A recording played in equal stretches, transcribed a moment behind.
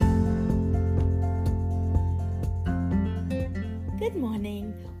Good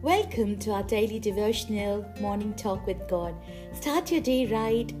morning. Welcome to our daily devotional morning talk with God. Start your day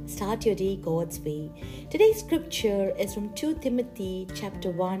right, start your day God's way. Today's scripture is from 2 Timothy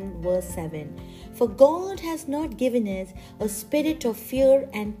chapter 1 verse 7. For God has not given us a spirit of fear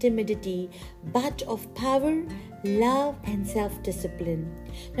and timidity, but of power, love and self-discipline.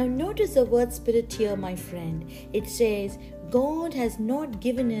 Now notice the word spirit here, my friend. It says, God has not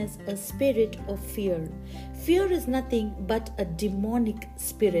given us a spirit of fear. Fear is nothing but a demonic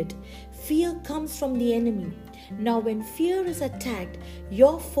spirit. Fear comes from the enemy. Now, when fear is attacked,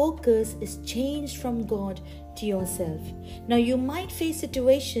 your focus is changed from God to yourself. Now, you might face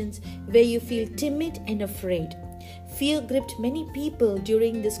situations where you feel timid and afraid. Fear gripped many people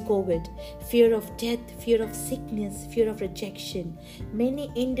during this COVID. Fear of death, fear of sickness, fear of rejection.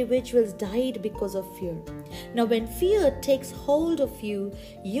 Many individuals died because of fear. Now, when fear takes hold of you,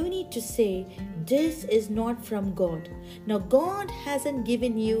 you need to say, this is not from God. Now, God hasn't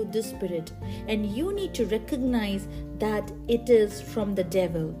given you this spirit, and you need to recognize that it is from the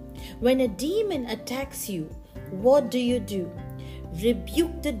devil. When a demon attacks you, what do?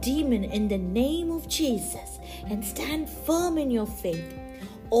 Rebuke the demon in the name of Jesus and stand firm in your faith.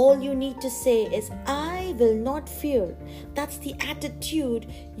 All you need to say is, I will not fear. That's the attitude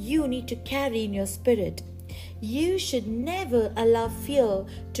you need to carry in your spirit. You should never allow fear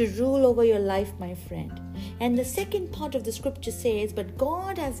to rule over your life, my friend. And the second part of the scripture says, but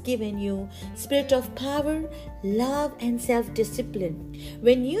God has given you spirit of power, love and self-discipline.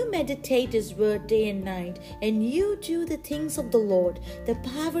 When you meditate His word day and night and you do the things of the Lord, the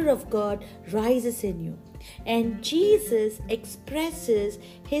power of God rises in you. And Jesus expresses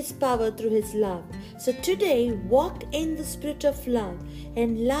His power through His love. So today, walk in the spirit of love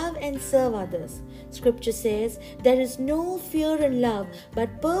and serve others. Scripture says, there is no fear in love,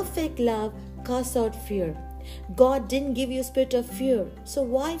 but perfect love casts out fear. God didn't give you a spirit of fear, so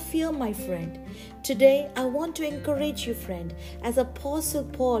why fear, my friend? Today, I want to encourage you, friend, as Apostle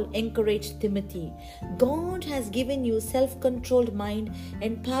Paul encouraged Timothy. God has given you self-controlled mind,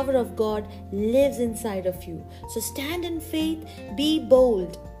 and power of God lives inside of you. So stand in faith, be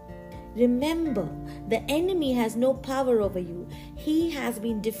bold. Remember, the enemy has no power over you. He has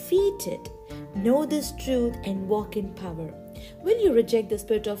been defeated. Know this truth and walk in power. Will you reject the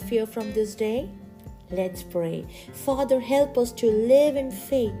spirit of fear from this day? Let's pray. Father, help us to live in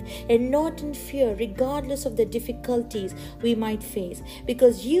faith and not in fear, regardless of the difficulties we might face,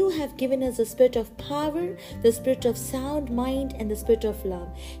 because you have given us the spirit of power, the spirit of sound mind, and the spirit of love.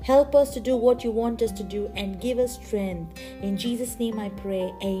 Help us to do what you want us to do and give us strength. In Jesus' name I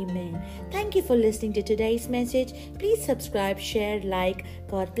pray, amen. Thank you for listening to today's message. Please subscribe, share, like.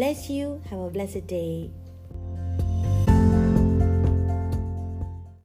 God bless you. Have a blessed day.